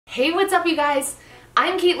Hey, what's up you guys?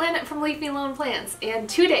 I'm Caitlin from Leave Me Alone Plants, and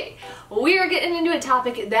today we are getting into a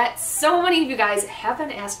topic that so many of you guys have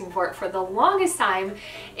been asking for the longest time,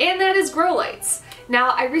 and that is grow lights.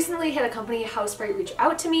 Now, I recently had a company, Haus Brights, reach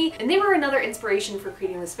out to me, and they were another inspiration for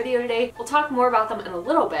creating this video today. We'll talk more about them in a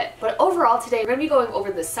little bit, but overall today we're going to be going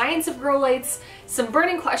over the science of grow lights, some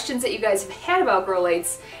burning questions that you guys have had about grow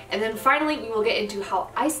lights, and then finally we will get into how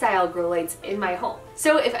I style grow lights in my home.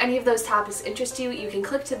 So if any of those topics interest you, you can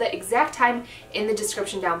click to the exact time in the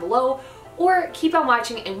description down below, or keep on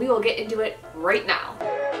watching and we will get into it right now.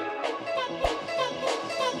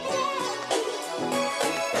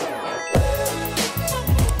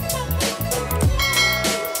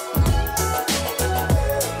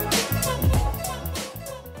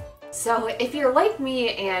 So if you're like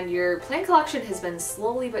me and your plant collection has been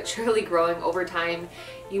slowly but surely growing over time,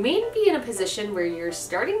 you may be in a position where you're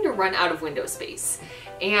starting to run out of window space.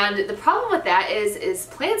 And the problem with that is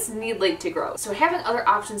plants need light to grow. So having other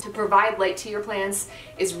options to provide light to your plants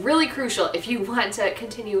is really crucial if you want to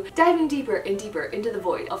continue diving deeper and deeper into the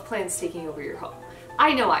void of plants taking over your home.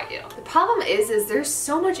 I know I do. The problem is there's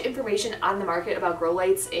so much information on the market about grow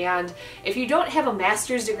lights, and if you don't have a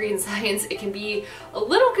master's degree in science, it can be a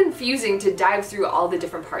little confusing to dive through all the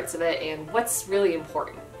different parts of it and what's really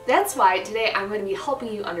important. That's why today I'm going to be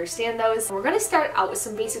helping you understand those. And we're going to start out with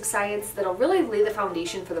some basic science that'll really lay the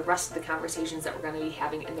foundation for the rest of the conversations that we're going to be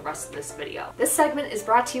having in the rest of this video. This segment is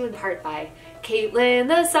brought to you in part by Caitlin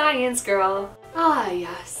the Science Girl. Ah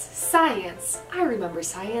yes, science. I remember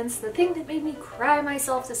science, the thing that made me cry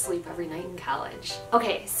myself to sleep every night in college.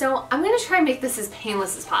 Okay, so I'm gonna try and make this as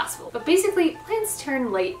painless as possible, but basically plants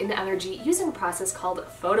turn light into energy using a process called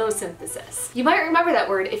photosynthesis. You might remember that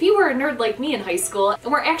word if you were a nerd like me in high school and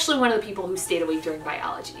were actually one of the people who stayed awake during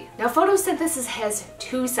biology. Now, photosynthesis has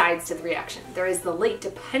two sides to the reaction. There is the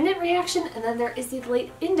light-dependent reaction, and then there is the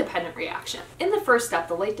light-independent reaction. In the first step,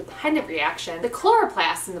 the light-dependent reaction, the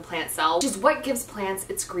chloroplast in the plant cell, which is what gives plants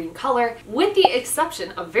its green color, with the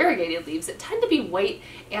exception of variegated leaves that tend to be white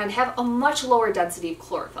and have a much lower density of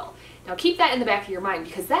chlorophyll. Now keep that in the back of your mind,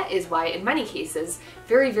 because that is why in many cases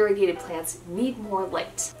very variegated plants need more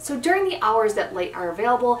light. So during the hours that light are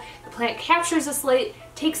available, the plant captures this light,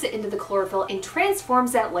 takes it into the chlorophyll, and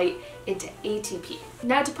transforms that light into ATP.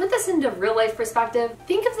 Now to put this into real life perspective,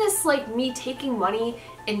 think of this like me taking money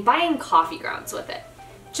and buying coffee grounds with it.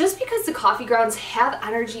 Just because the coffee grounds have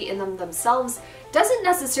energy in them themselves doesn't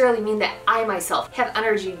necessarily mean that I myself have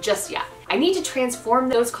energy just yet. I need to transform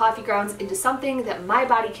those coffee grounds into something that my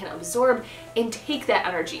body can absorb and take that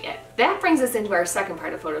energy in. That brings us into our second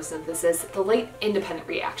part of photosynthesis, the light-independent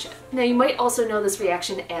reaction. Now you might also know this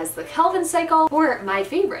reaction as the Kelvin cycle, or my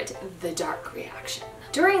favorite, the dark reaction.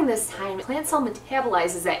 During this time, plant cell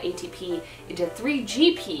metabolizes that ATP into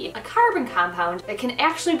 3-GP, a carbon compound that can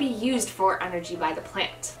actually be used for energy by the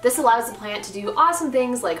plant. This allows the plant to do awesome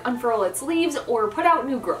things like unfurl its leaves or put out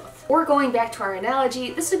new growth. Or going back to our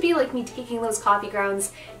analogy, this would be like me taking those coffee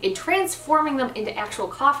grounds and transforming them into actual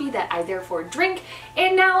coffee that I therefore drink,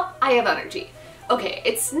 and now I have energy. Okay,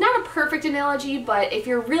 it's not a perfect analogy, but if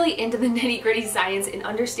you're really into the nitty-gritty science and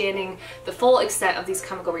understanding the full extent of these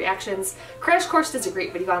chemical reactions, Crash Course does a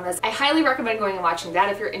great video on this. I highly recommend going and watching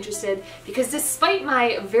that if you're interested, because despite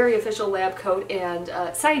my very official lab coat and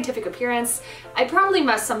scientific appearance, I probably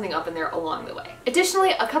messed something up in there along the way.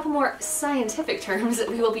 Additionally, a couple more scientific terms that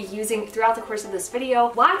we will be using throughout the course of this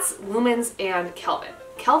video: watts, lumens, and Kelvin.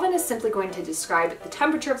 Kelvin is simply going to describe the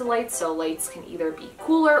temperature of the light, so lights can either be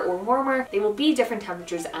cooler or warmer. They will be different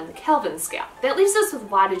temperatures on the Kelvin scale. That leaves us with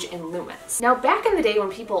wattage and lumens. Now, back in the day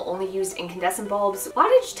when people only used incandescent bulbs,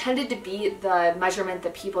 wattage tended to be the measurement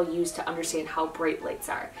that people used to understand how bright lights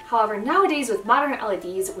are. However, nowadays with modern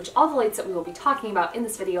LEDs, which all the lights that we will be talking about in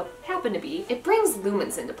this video happen to be, it brings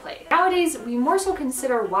lumens into play. Nowadays, we more so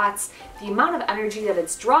consider watts the amount of energy that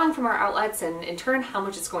it's drawing from our outlets, and in turn how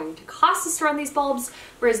much it's going to cost us to run these bulbs,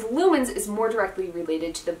 whereas lumens is more directly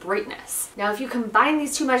related to the brightness. Now if you combine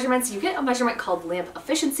these two measurements, you get a measurement called lamp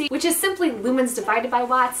efficiency, which is simply lumens divided by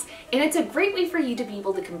watts, and it's a great way for you to be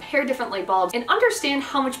able to compare different light bulbs and understand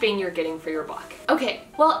how much bang you're getting for your buck. Okay,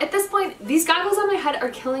 well at this point, these goggles on my head are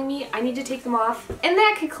killing me. I need to take them off. And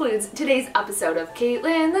that concludes today's episode of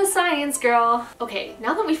Caitlin the Science Girl. Okay,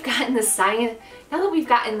 now that we've gotten the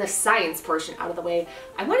science portion out of the way,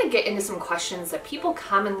 I want to get into some questions that people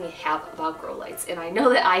commonly have about grow lights, and I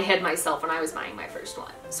know that I had myself when I was buying my first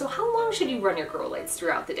one. So how long should you run your grow lights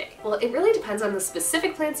throughout the day? Well, it really depends on the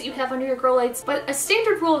specific plants that you have under your grow lights, but a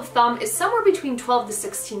standard rule of thumb is somewhere between 12 to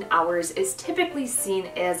 16 hours is typically seen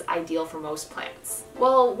as ideal for most plants.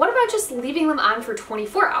 Well, what about just leaving them on for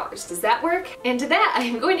 24 hours? Does that work? And to that, I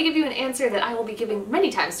am going to give you an answer that I will be giving many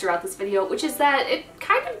times throughout this video, which is that it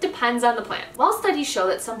kind of depends on the plant. While studies show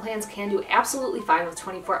that some plants can do absolutely fine with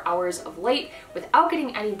 24 hours of light without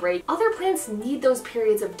getting any break, other plants need those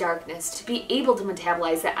periods of darkness to be able to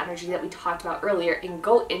metabolize that energy that we talked about earlier and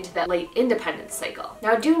go into that light independence cycle.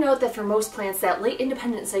 Now, do note that for most plants, that light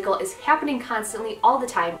independence cycle is happening constantly all the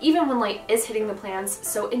time, even when light is hitting the plants.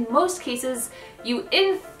 So in most cases, you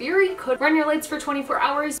in theory could run your lights for 24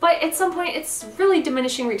 hours, but at some point it's really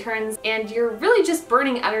diminishing returns and you're really just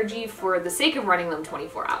burning energy for the sake of running them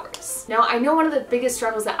 24 hours. Now, I know one of the biggest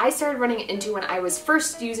struggles that I started running into when I was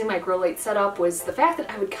first using my grow light setup was the fact that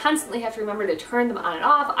I would constantly have to remember to turn them on and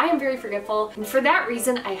off. I am very forgetful, and for that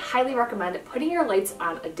reason, I highly recommend putting your lights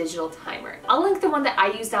on a digital timer. I'll link the one that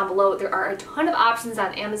I use down below. There are a ton of options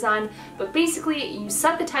on Amazon, but basically you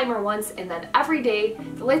set the timer once and then every day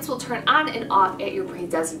the lights will turn on and off at your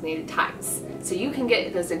pre-designated times. So you can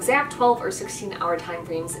get those exact 12 or 16-hour time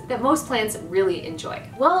frames that most plants really enjoy.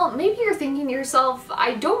 Well, maybe you're thinking to yourself,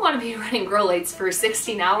 I don't want to be running grow lights for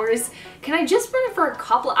 16 hours. Can I just run it for a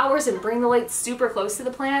couple hours and bring the lights super close to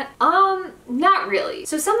the plant? Not really.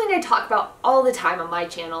 So something I talk about all the time on my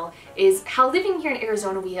channel is how living here in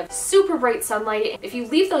Arizona, we have super bright sunlight. If you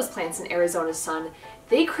leave those plants in Arizona's sun,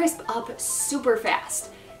 they crisp up super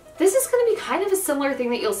fast. This is going to be kind of a similar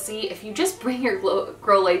thing that you'll see if you just bring your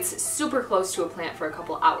grow lights super close to a plant for a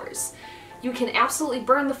couple hours. You can absolutely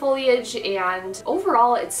burn the foliage, and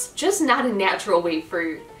overall it's just not a natural way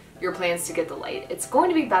for your plants to get the light. It's going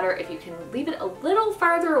to be better if you can leave it a little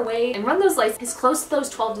farther away and run those lights as close to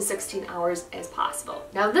those 12 to 16 hours as possible.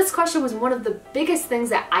 Now, this question was one of the biggest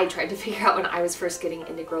things that I tried to figure out when I was first getting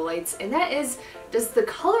into grow lights, and that is, does the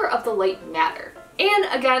color of the light matter? And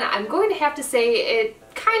again, I'm going to have to say it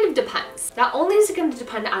kind of depends. Not only is it going to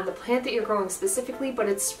depend on the plant that you're growing specifically, but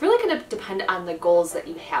it's really going to depend on the goals that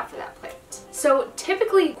you have for that plant. So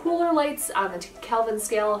typically cooler lights on the Kelvin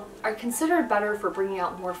scale are considered better for bringing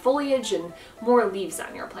out more foliage and more leaves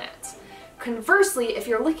on your plant. Conversely, if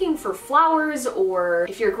you're looking for flowers or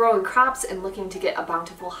if you're growing crops and looking to get a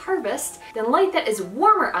bountiful harvest, then light that is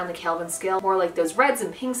warmer on the Kelvin scale, more like those reds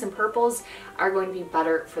and pinks and purples, are going to be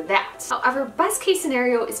better for that. However, best case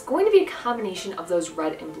scenario is going to be a combination of those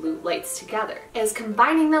red and blue lights together, as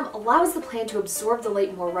combining them allows the plant to absorb the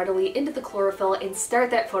light more readily into the chlorophyll and start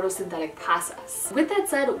that photosynthetic process. With that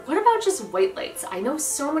said, what about just white lights? I know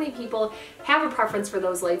so many people have a preference for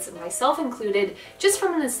those lights, myself included, just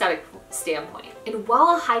from an aesthetic standpoint. And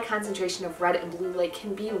while a high concentration of red and blue light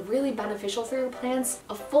can be really beneficial for your plants,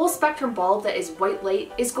 a full spectrum bulb that is white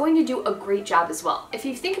light is going to do a great job as well. If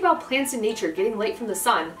you think about plants in nature getting light from the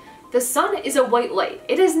sun is a white light.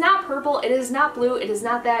 It is not purple, it is not blue, it is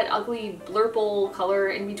not that ugly blurple color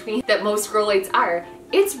in between that most grow lights are.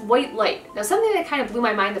 It's white light. Now, something that kind of blew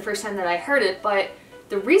my mind the first time that I heard it, but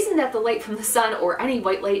the reason that the light from the sun or any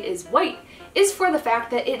white light is white is for the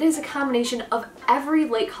fact that it is a combination of every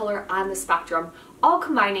light color on the spectrum, all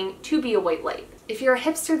combining to be a white light. If you're a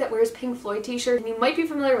hipster that wears Pink Floyd t-shirt, you might be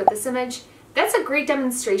familiar with this image. That's a great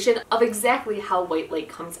demonstration of exactly how white light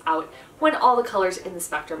comes out when all the colors in the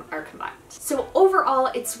spectrum are combined. So overall,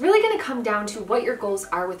 it's really going to come down to what your goals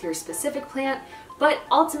are with your specific plant, but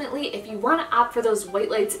ultimately, if you want to opt for those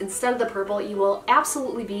white lights instead of the purple, you will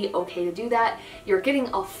absolutely be okay to do that. You're getting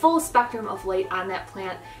a full spectrum of light on that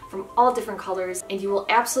plant from all different colors, and you will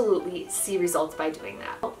absolutely see results by doing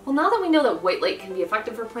that. Well, now that we know that white light can be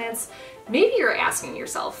effective for plants, maybe you're asking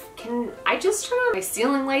yourself, can I just turn on my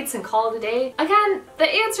ceiling lights and call it a day? Again, the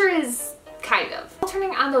answer is kind of.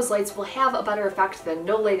 Turning on those lights will have a better effect than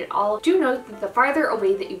no light at all. Do note that the farther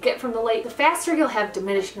away that you get from the light, the faster you'll have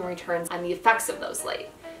diminishing returns on the effects of those light.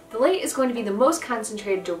 The light is going to be the most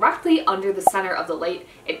concentrated directly under the center of the light,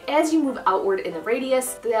 and as you move outward in the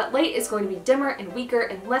radius, that light is going to be dimmer and weaker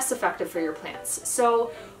and less effective for your plants.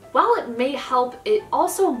 So while it may help, it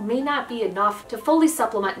also may not be enough to fully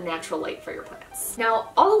supplement natural light for your plants. Now,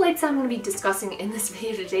 all the lights I'm going to be discussing in this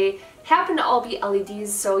video today happen to all be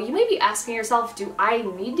LEDs, so you may be asking yourself, do I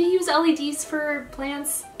need to use LEDs for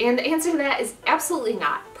plants? And the answer to that is absolutely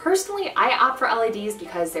not. Personally, I opt for LEDs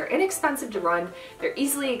because they're inexpensive to run, they're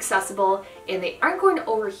easily accessible, and they aren't going to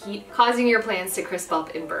overheat, causing your plants to crisp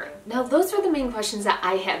up and burn. Now, those were the main questions that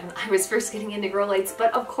I had when I was first getting into grow lights,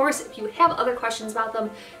 but of course, if you have other questions about them,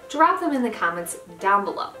 drop them in the comments down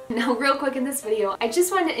below. Now, real quick in this video, I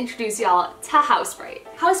just wanted to introduce y'all to Haus Brights.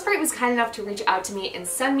 Haus Brights was kind enough to reach out to me and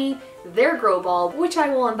send me their grow bulb, which I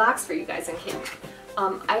will unbox for you guys on camera.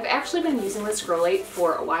 I've actually been using this grow light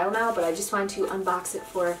for a while now, but I just wanted to unbox it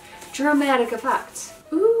for dramatic effect.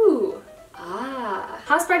 Ooh,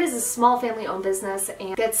 Haus Brights is a small family-owned business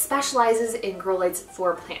and that specializes in grow lights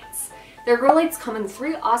for plants. Their grow lights come in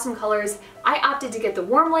 3 awesome colors. I opted to get the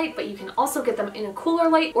warm light, but you can also get them in a cooler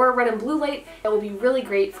light or a red and blue light that will be really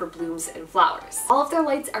great for blooms and flowers. All of their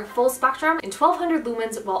lights are full spectrum and 1200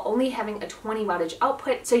 lumens while only having a 20 wattage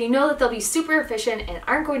output, so you know that they'll be super efficient and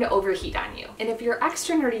aren't going to overheat on you. And if you're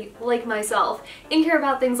extra nerdy like myself and care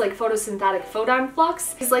about things like photosynthetic photon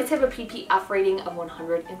flux, these lights have a ppf rating of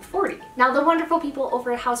 140. Now the wonderful people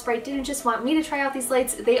over at Haus Brights didn't just want me to try out these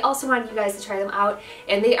lights, they also wanted you guys to try them out,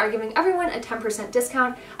 and they are giving everyone a 10%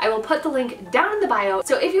 discount. I will put the link down in the bio,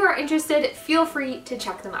 so if you are interested, feel free to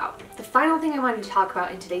check them out. The final thing I wanted to talk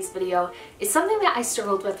about in today's video is something that I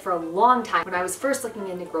struggled with for a long time when I was first looking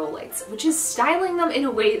into grow lights, which is styling them in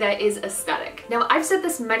a way that is aesthetic. Now, I've said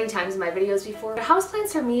this many times in my videos before, but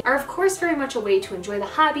houseplants for me are of course very much a way to enjoy the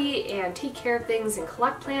hobby and take care of things and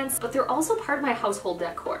collect plants, but they're also part of my household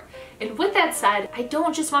decor. And with that said, I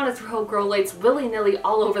don't just want to throw grow lights willy-nilly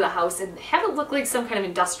all over the house and have it look like some kind of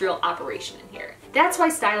industrial operation in here. That's why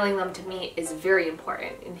styling them to me is very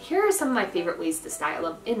important, and here are some of my favorite ways to style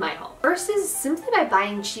them in my home. First is simply by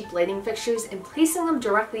buying cheap lighting fixtures and placing them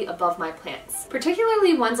directly above my plants.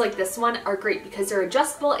 Particularly ones like this one are great because they're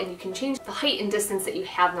adjustable and you can change the height and distance that you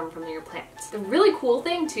have them from your plants. The really cool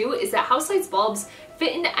thing too is that Haus Lights bulbs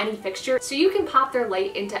fit into any fixture, so you can pop their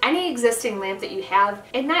light into any existing lamp that you have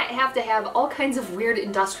and not have to have all kinds of weird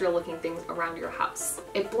industrial looking things around your house.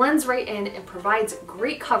 It blends right in and provides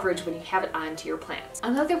great coverage when you have it on to your plants.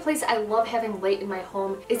 Another place I love having light in my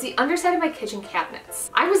home is the underside of my kitchen cabinets.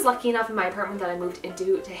 I was lucky enough in my apartment that I moved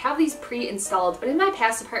into to have these pre-installed, but in my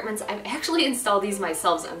past apartments I've actually installed these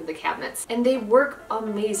myself under the cabinets, and they work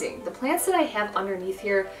amazing. The plants that I have underneath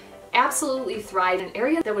here absolutely thrive in an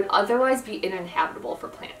area that would otherwise be uninhabitable for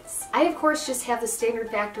plants. I of course just have the standard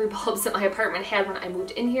factory bulbs that my apartment had when I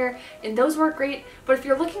moved in here, and those work great, but if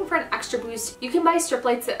you're looking for an extra boost, you can buy strip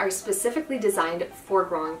lights that are specifically designed for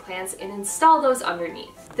growing plants and install those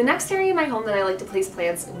underneath. The next area in my home that I like to place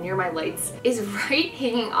plants near my lights is right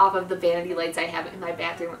hanging off of the vanity lights I have in my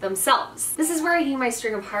bathroom themselves. This is where I hang my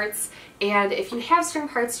string of hearts, and if you have string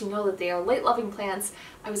of hearts, you know that they are light-loving plants.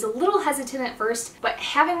 I was a little hesitant at first, but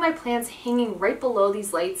having my plants hanging right below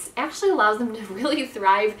these lights actually allows them to really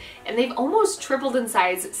thrive, and they've almost tripled in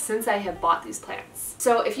size since I have bought these plants.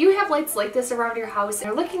 So if you have lights like this around your house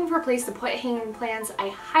and are looking for a place to put hanging plants, I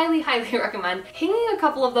highly recommend hanging a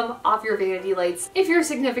couple of them off your vanity lights if your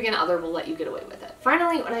significant other will let you get away with it.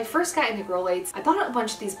 Finally, when I first got into grow lights, I bought a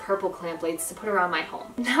bunch of these purple clamp lights to put around my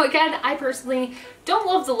home. Now again, I personally don't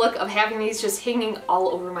love the look of having these just hanging all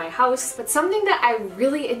over my house, but something that I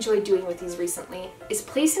really enjoyed doing with these recently is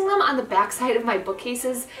placing them on the backside of my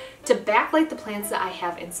bookcases to backlight the plants that I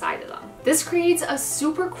have inside of them. This creates a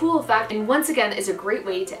super cool effect and once again is a great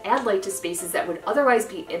way to add light to spaces that would otherwise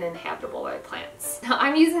be uninhabitable by plants. Now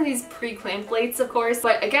I'm using these pre-clamped lights of course,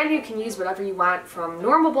 but again you can use whatever you want, from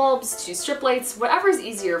normal bulbs to strip lights, whatever is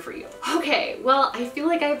easier for you. Okay, well I feel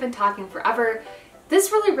like I've been talking forever. This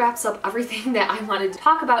really wraps up everything that I wanted to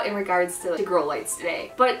talk about in regards to grow lights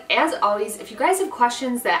today. But as always, if you guys have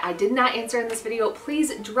questions that I did not answer in this video,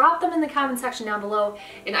 please drop them in the comment section down below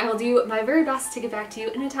and I will do my very best to get back to you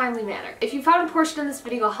in a timely manner. If you found a portion of this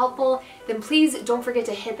video helpful, then please don't forget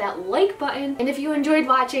to hit that like button. And if you enjoyed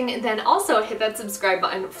watching, then also hit that subscribe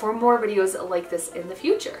button for more videos like this in the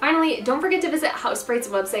future. Finally, don't forget to visit Haus Brights'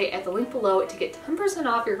 website at the link below to get 10%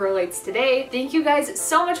 off your grow lights today. Thank you guys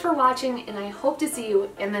so much for watching and I hope to see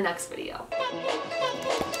you in the next video.